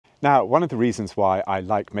Now, one of the reasons why I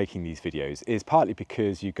like making these videos is partly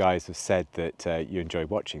because you guys have said that you enjoy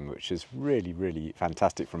watching, which is really, really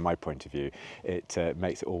fantastic from my point of view. It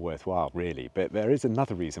makes it all worthwhile, really. But there is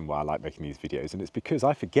another reason why I like making these videos, and it's because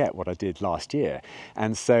I forget what I did last year.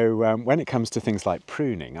 And so when it comes to things like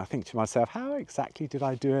pruning, I think to myself, how exactly did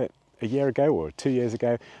I do it a year ago or 2 years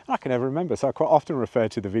ago? I can never remember, so I quite often refer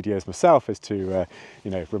to the videos myself as to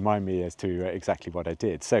remind me as to exactly what I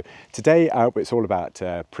did. So today it's all about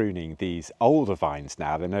pruning these older vines.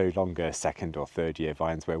 Now they're no longer second or third year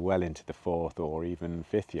vines, we're well into the fourth or even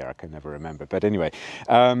fifth year, I can never remember. But anyway,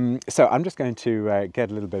 so I'm just going to get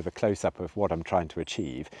a little bit of a close-up of what I'm trying to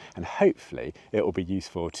achieve, and hopefully it will be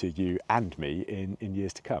useful to you and me in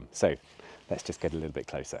years to come. So let's just get a little bit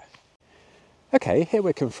closer. Okay, here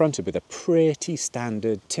we're confronted with a pretty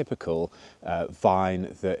standard, typical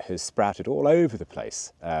vine that has sprouted all over the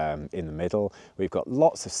place in the middle. We've got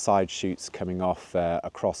lots of side shoots coming off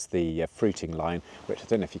across the fruiting line, which I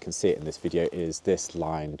don't know if you can see it in this video, is this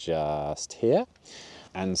line just here.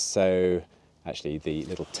 And so actually the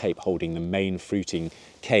little tape holding the main fruiting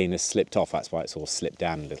cane has slipped off, that's why it's all slipped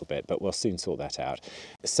down a little bit, but we'll soon sort that out.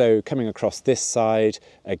 So coming across this side,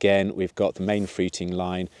 again, we've got the main fruiting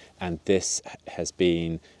line, and this has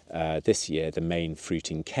been this year the main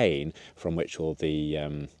fruiting cane from which all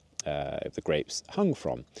the grapes hung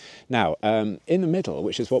from. Now, in the middle,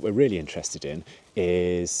 which is what we're really interested in,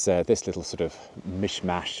 is this little sort of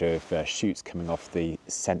mishmash of shoots coming off the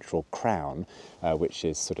central crown, which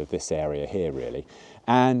is sort of this area here, really.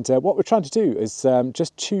 And what we're trying to do is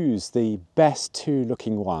just choose the best two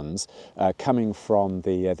looking ones coming from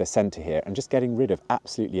the centre here, and just getting rid of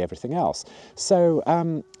absolutely everything else. So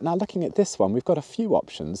now looking at this one, we've got a few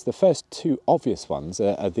options. The first two obvious ones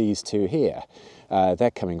are these two here.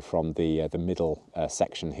 They're coming from the middle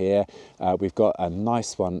section here. We've got a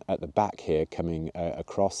nice one at the back here coming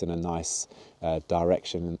across in a nice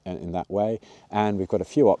direction in that way, and we've got a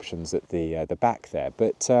few options at the back there.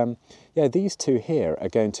 But yeah, these two here are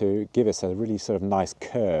going to give us a really sort of nice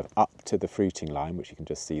curve up to the fruiting line, which you can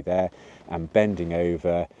just see there, and bending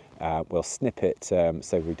over. We'll snip it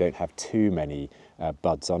so we don't have too many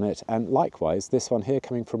buds on it, and likewise this one here,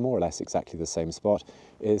 coming from more or less exactly the same spot,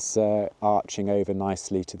 is arching over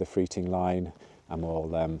nicely to the fruiting line, and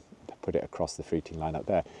we'll put it across the fruiting line up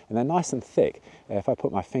there, and they're nice and thick. If I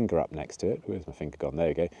put my finger up next to it, where's my finger gone? There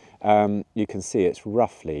you go. You can see it's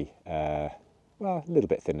roughly well, a little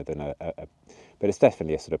bit thinner than but it's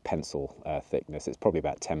definitely a sort of pencil thickness. It's probably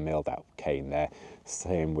about 10 mil, that cane there.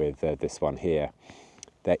 Same with this one here.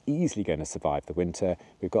 They're easily going to survive the winter.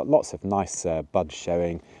 We've got lots of nice buds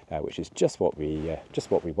showing, which is just what we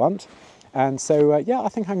want. And so yeah, I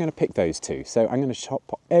think I'm going to pick those two. So I'm going to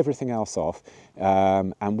chop everything else off,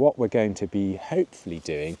 and what we're going to be hopefully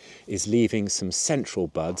doing is leaving some central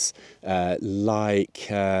buds, like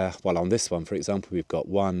well, on this one, for example, we've got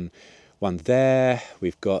one there,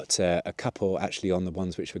 we've got a couple actually on the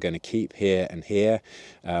ones which we're going to keep here and here.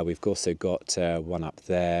 We've also got one up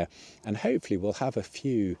there, and hopefully we'll have a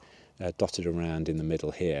few dotted around in the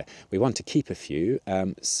middle here. We want to keep a few,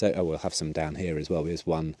 so we'll have some down here as well. There's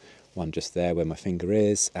one just there where my finger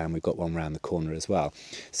is, and we've got one round the corner as well.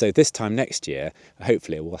 So this time next year,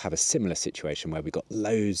 hopefully we'll have a similar situation where we've got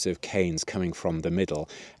loads of canes coming from the middle,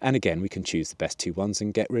 and again we can choose the best two ones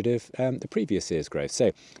and get rid of the previous year's growth. So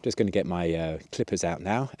I'm just going to get my clippers out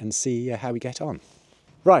now and see how we get on.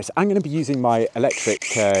 Right, I'm going to be using my electric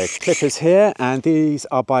clippers here, and these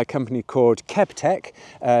are by a company called Kebtech.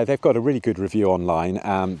 They've got a really good review online.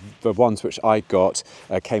 The ones which I got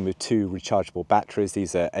came with 2 rechargeable batteries.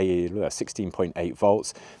 These are 16.8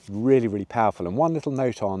 volts, really, really powerful. And one little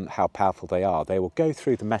note on how powerful they are: they will go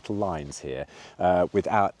through the metal lines here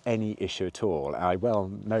without any issue at all. I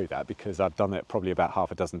well know that because I've done it probably about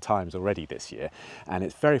half a dozen times already this year, and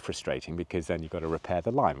it's very frustrating because then you've got to repair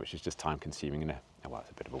the line, which is just time consuming and well,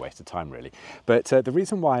 it's a bit of a waste of time really. But the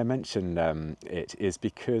reason why I mention it is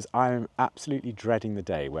because I'm absolutely dreading the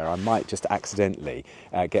day where I might just accidentally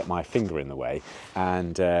get my finger in the way,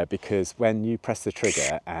 and because when you press the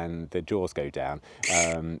trigger and the jaws go down,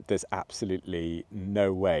 there's absolutely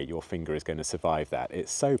no way your finger is going to survive that.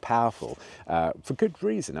 It's so powerful for good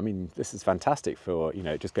reason. I mean, this is fantastic for, you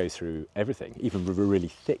know, it just goes through everything, even really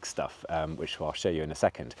thick stuff, which I'll show you in a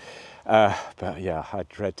second. But yeah, I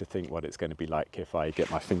dread to think what it's going to be like if try and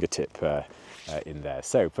get my fingertip in there.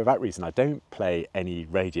 So for that reason, I don't play any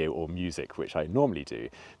radio or music, which I normally do,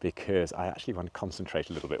 because I actually want to concentrate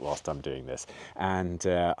a little bit whilst I'm doing this. And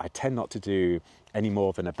I tend not to do any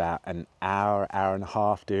more than about an hour, hour and a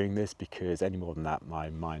half doing this, because any more than that, my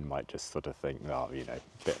mind might just sort of think, oh, you know,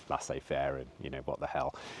 a bit laissez-faire and, you know, what the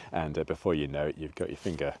hell. And before you know it, you've got your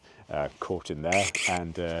finger caught in there,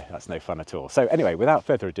 and that's no fun at all. So anyway, without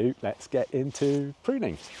further ado, let's get into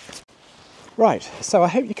pruning. Right, so I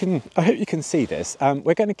hope you can see this.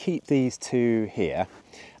 We're going to keep these two here.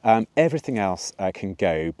 Everything else can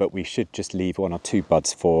go, but we should just leave 1 or 2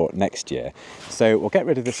 buds for next year. So we'll get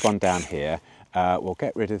rid of this one down here. We'll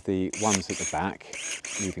get rid of the ones at the back,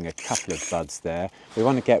 leaving a couple of buds there. We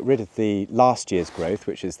want to get rid of the last year's growth,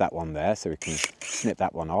 which is that one there, so we can snip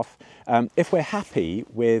that one off. If we're happy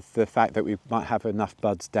with the fact that we might have enough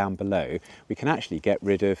buds down below, we can actually get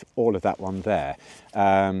rid of all of that one there.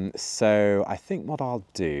 So I think what I'll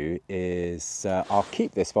do is I'll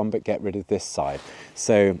keep this one but get rid of this side.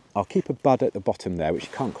 So I'll keep a bud at the bottom there, which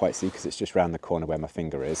you can't quite see because it's just round the corner where my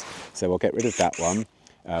finger is. So we'll get rid of that one.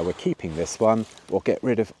 We're keeping this one. We'll get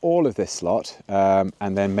rid of all of this lot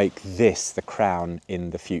and then make this the crown in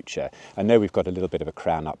the future. I know we've got a little bit of a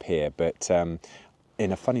crown up here, but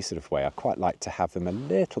in a funny sort of way, I quite like to have them a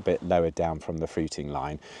little bit lower down from the fruiting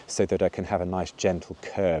line so that I can have a nice gentle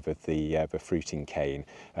curve of the fruiting cane,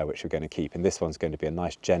 which we're going to keep. And this one's going to be a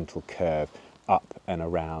nice gentle curve up and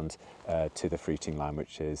around to the fruiting line,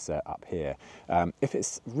 which is up here. If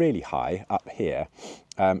it's really high up here,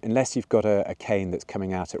 unless you've got a cane that's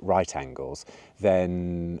coming out at right angles,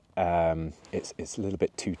 then it's a little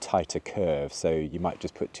bit too tight a curve, so you might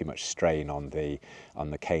just put too much strain on the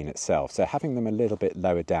cane itself. So having them a little bit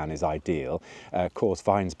lower down is ideal. Of course,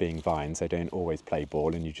 vines being vines, they don't always play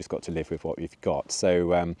ball, and you just got to live with what you've got.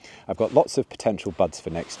 So I've got lots of potential buds for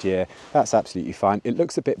next year. That's absolutely fine. It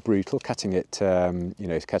looks a bit brutal cutting it, you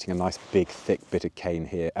know, cutting a nice big thick bit of cane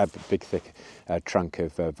here, a big thick trunk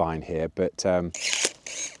of vine here, but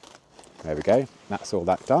there we go, that's all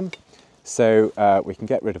that done. So we can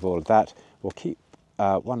get rid of all of that. We'll keep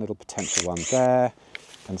one little potential one there,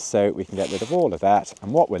 and so we can get rid of all of that.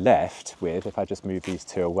 And what we're left with, if I just move these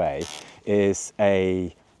two away, is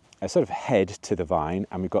a sort of head to the vine,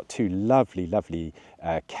 and we've got 2 lovely, lovely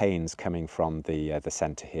canes coming from the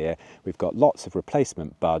centre here. We've got lots of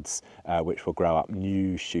replacement buds, which will grow up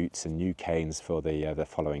new shoots and new canes for the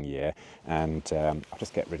following year. And I'll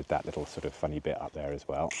just get rid of that little sort of funny bit up there as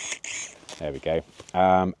well. There we go.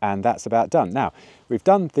 And that's about done. Now, we've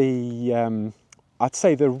done the I'd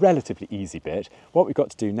say the relatively easy bit. What we've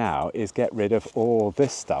got to do now is get rid of all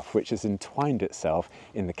this stuff, which has entwined itself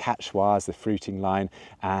in the catch wires, the fruiting line,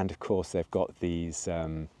 and of course they've got these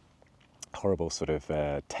horrible sort of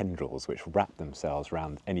tendrils which wrap themselves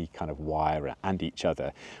around any kind of wire and each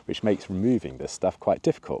other, which makes removing this stuff quite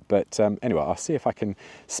difficult. But anyway, I'll see if I can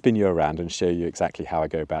spin you around and show you exactly how I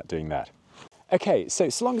go about doing that. Okay, so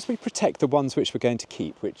long as we protect the ones which we're going to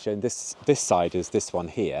keep, which this side is this one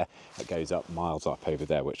here, that goes up miles up over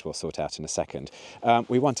there, which we'll sort out in a second,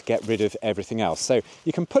 we want to get rid of everything else. So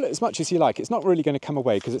you can pull it as much as you like. It's not really going to come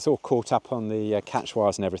away because it's all caught up on the catch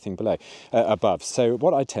wires and everything below, above. So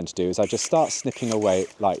what I tend to do is I just start snipping away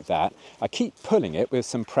like that. I keep pulling it with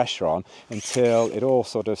some pressure on until it all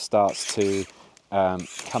sort of starts to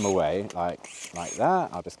come away like that.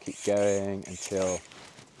 I'll just keep going until...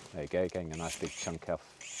 There you go, getting a nice big chunk off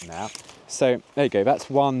now. So there you go, that's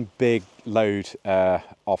one big load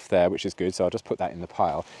off there, which is good. So I'll just put that in the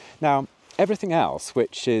pile. Now, everything else,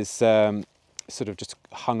 which is sort of just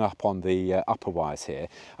hung up on the upper wires here,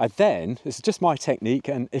 this is just my technique,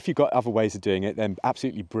 and if you've got other ways of doing it, then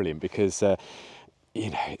absolutely brilliant, because you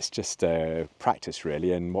know, it's just practice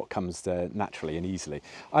really, and what comes naturally and easily.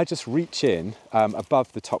 I just reach in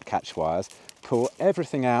above the top catch wires, pull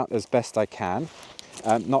everything out as best I can.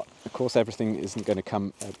 Of course, everything isn't going to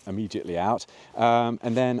come immediately out, and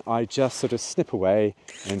then I just sort of snip away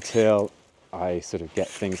until I sort of get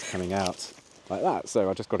things coming out like that. So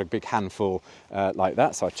I just got a big handful like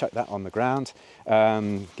that, so I chuck that on the ground,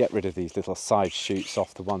 get rid of these little side shoots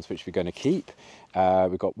off the ones which we're going to keep.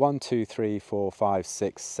 We've got 1, 2, 3, 4, 5,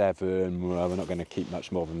 6, 7, well, we're not going to keep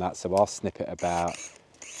much more than that, so I'll snip it about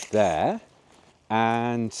there.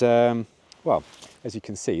 And well, as you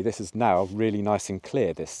can see, this is now really nice and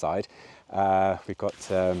clear, this side. We've got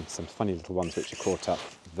some funny little ones which are caught up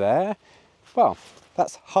there. Well,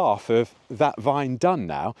 that's half of that vine done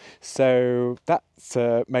now, so that's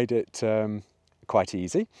made it quite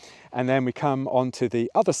easy. And then we come on to the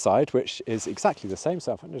other side, which is exactly the same.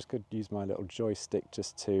 So I'm just going to use my little joystick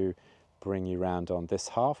just to bring you round on this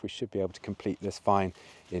half. We should be able to complete this vine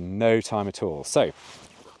in no time at all. So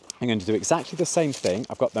I'm going to do exactly the same thing.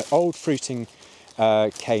 I've got the old fruiting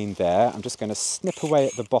cane there. I'm just going to snip away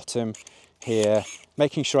at the bottom here,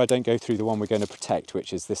 making sure I don't go through the one we're going to protect,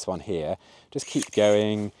 which is this one here. Just keep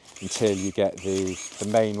going until you get the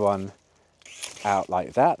main one out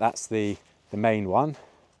like that. That's the main one,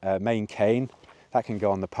 main cane. That can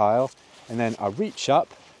go on the pile. And then I reach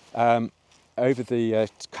up over the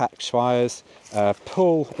catch wires,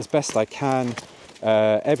 pull as best I can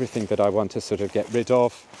everything that I want to sort of get rid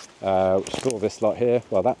of, which is all this lot here.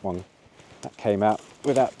 Well, that one, that came out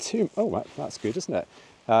without too, oh, that's good, isn't it?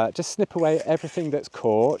 Just snip away everything that's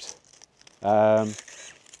caught. There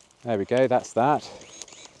we go, that's that.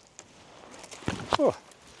 Oh,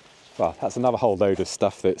 well, that's another whole load of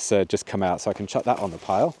stuff that's just come out, so I can chuck that on the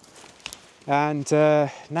pile. And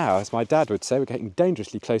now, as my dad would say, we're getting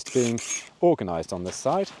dangerously close to being organised on this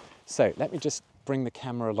side. So let me just bring the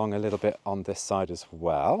camera along a little bit on this side as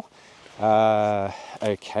well.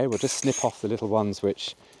 Okay, we'll just snip off the little ones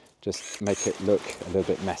which just make it look a little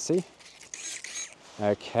bit messy.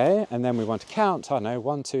 Okay, and then we want to count, I don't know,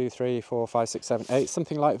 1, 2, 3, 4, 5, 6, 7, 8,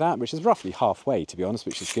 something like that, which is roughly halfway, to be honest,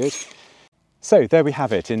 which is good. So there we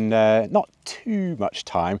have it. In not too much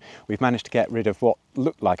time, we've managed to get rid of what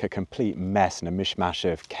looked like a complete mess and a mishmash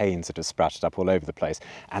of canes that have sprouted up all over the place,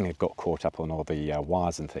 and they've got caught up on all the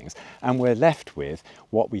wires and things. And we're left with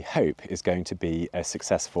what we hope is going to be a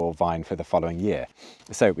successful vine for the following year.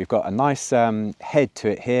 So we've got a nice head to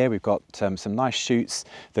it here. We've got some nice shoots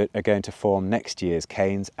that are going to form next year's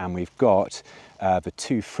canes, and we've got the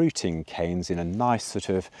 2 fruiting canes in a nice sort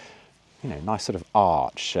of nice sort of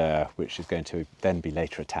arch, which is going to then be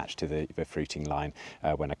later attached to the fruiting line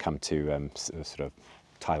when I come to sort of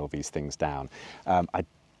tie all these things down. I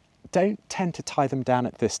don't tend to tie them down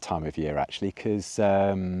at this time of year, actually, because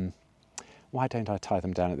why don't I tie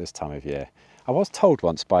them down at this time of year? I was told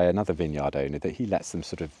once by another vineyard owner that he lets them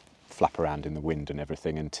sort of flap around in the wind and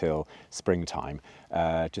everything until springtime,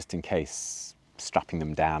 just in case strapping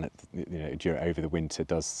them down over the winter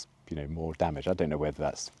does more damage. I don't know whether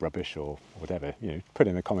that's rubbish or whatever. Put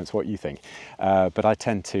in the comments what you think. But I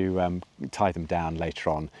tend to tie them down later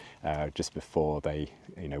on, just before they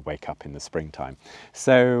wake up in the springtime.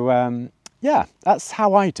 So yeah, that's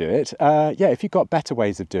how I do it. Yeah, if you've got better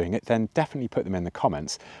ways of doing it, then definitely put them in the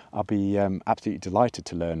comments. I'll be absolutely delighted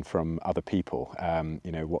to learn from other people,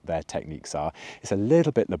 what their techniques are. It's a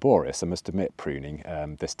little bit laborious, I must admit, pruning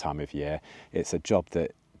this time of year. It's a job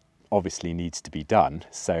that obviously needs to be done,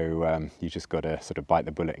 so you just got to sort of bite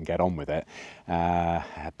the bullet and get on with it.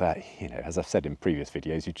 But as I've said in previous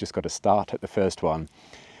videos, you've just got to start at the first one,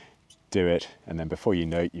 do it, and then before you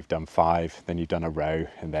know it, you've done 5, then you've done a row,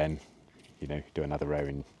 and then do another row,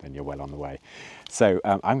 and then you're well on the way. So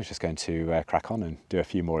I'm just going to crack on and do a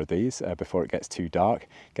few more of these before it gets too dark.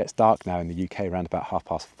 It gets dark now in the UK around about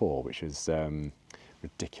 4:30, which is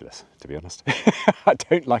ridiculous, to be honest. I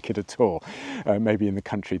don't like it at all. Maybe in the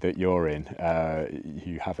country that you're in,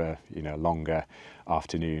 you have a longer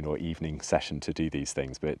afternoon or evening session to do these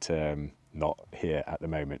things, but not here at the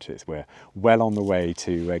moment. We're well on the way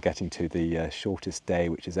to getting to the shortest day,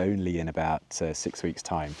 which is only in about 6 weeks'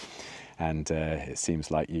 time. And it seems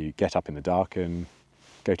like you get up in the dark and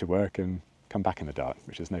go to work and come back in the dark,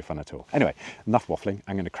 which is no fun at all. Anyway, enough waffling.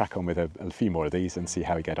 I'm going to crack on with a few more of these and see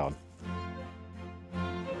how we get on.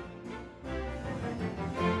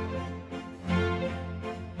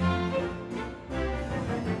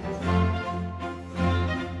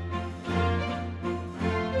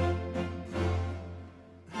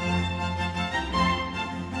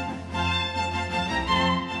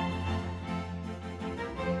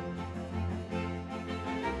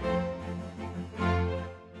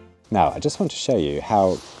 Now, I just want to show you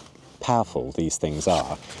how powerful these things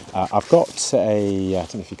are. I've got I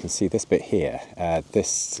don't know if you can see this bit here,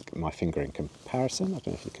 my finger in comparison, I don't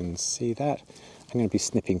know if you can see that. I'm going to be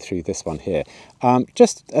snipping through this one here.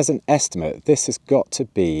 Just as an estimate, this has got to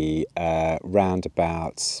be round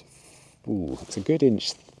about, it's a good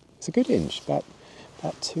inch, about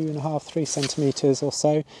 2.5, 3 centimetres or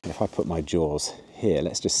so. And if I put my jaws here,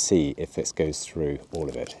 let's just see if this goes through all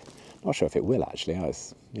of it. Not sure if it will actually.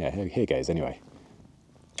 Yeah, here goes anyway.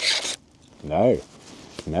 No,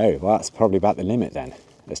 well that's probably about the limit then.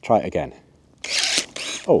 Let's try it again.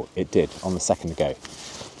 Oh, it did on the second go.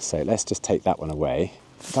 So let's just take that one away.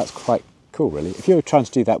 That's quite cool, really. If you're trying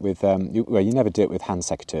to do that with, you never do it with hand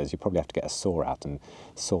secateurs. You probably have to get a saw out and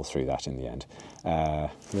saw through that in the end. Yeah,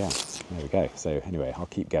 there we go. So anyway, I'll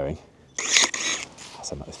keep going.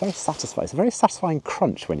 It's very satisfying. It's a very satisfying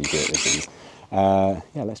crunch when you do it with these.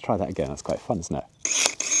 Yeah, let's try that again. That's quite fun, isn't it?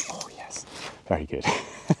 Oh, yes. very good.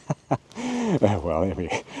 Oh, well, there we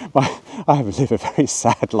go. I live a very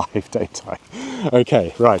sad life, don't I?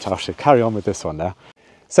 Okay, right, I should carry on with this one now.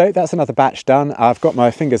 So that's another batch done. I've got my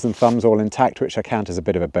fingers and thumbs all intact, which I count as a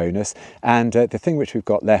bit of a bonus. And the thing which we've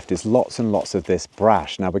got left is lots and lots of this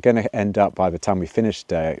brash. Now we're going to end up, by the time we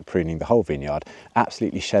finished pruning the whole vineyard,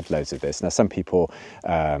 absolutely shed loads of this. Now some people,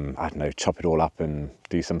 I don't know, chop it all up and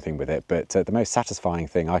do something with it. But the most satisfying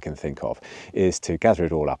thing I can think of is to gather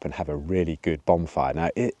it all up and have a really good bonfire. Now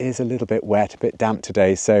it is a little bit wet, a bit damp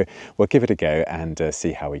today, so we'll give it a go and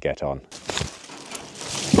see how we get on.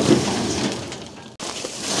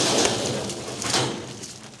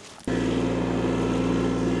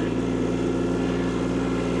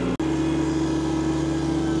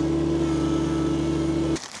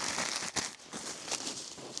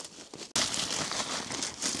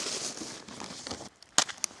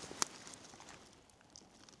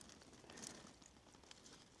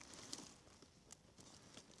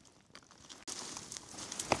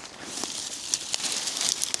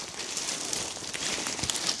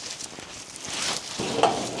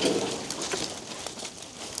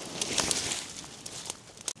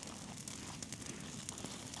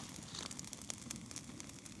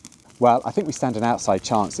 Well, I think we stand an outside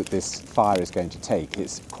chance that this fire is going to take.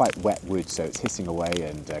 It's quite wet wood, so it's hissing away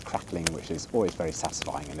and crackling, which is always very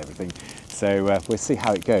satisfying and everything. So we'll see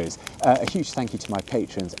how it goes. A huge thank you to my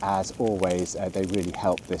patrons, as always. They really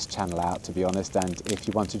help this channel out, to be honest. And if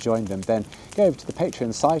you want to join them, then go over to the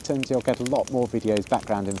Patreon site and you'll get a lot more videos,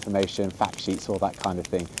 background information, fact sheets, all that kind of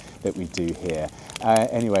thing that we do here.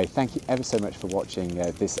 Anyway, thank you ever so much for watching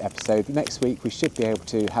this episode. Next week we should be able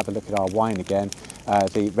to have a look at our wine again.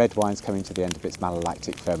 The red wine's coming to the end of its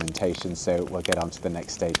malolactic fermentation, so we'll get on to the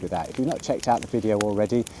next stage with that. If you've not checked out the video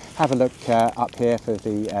already, have a look up here for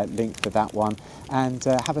the link for that one, and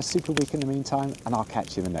have a super week in the meantime, and I'll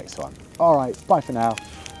catch you in the next one. All right, bye for now.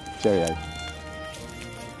 Cheerio.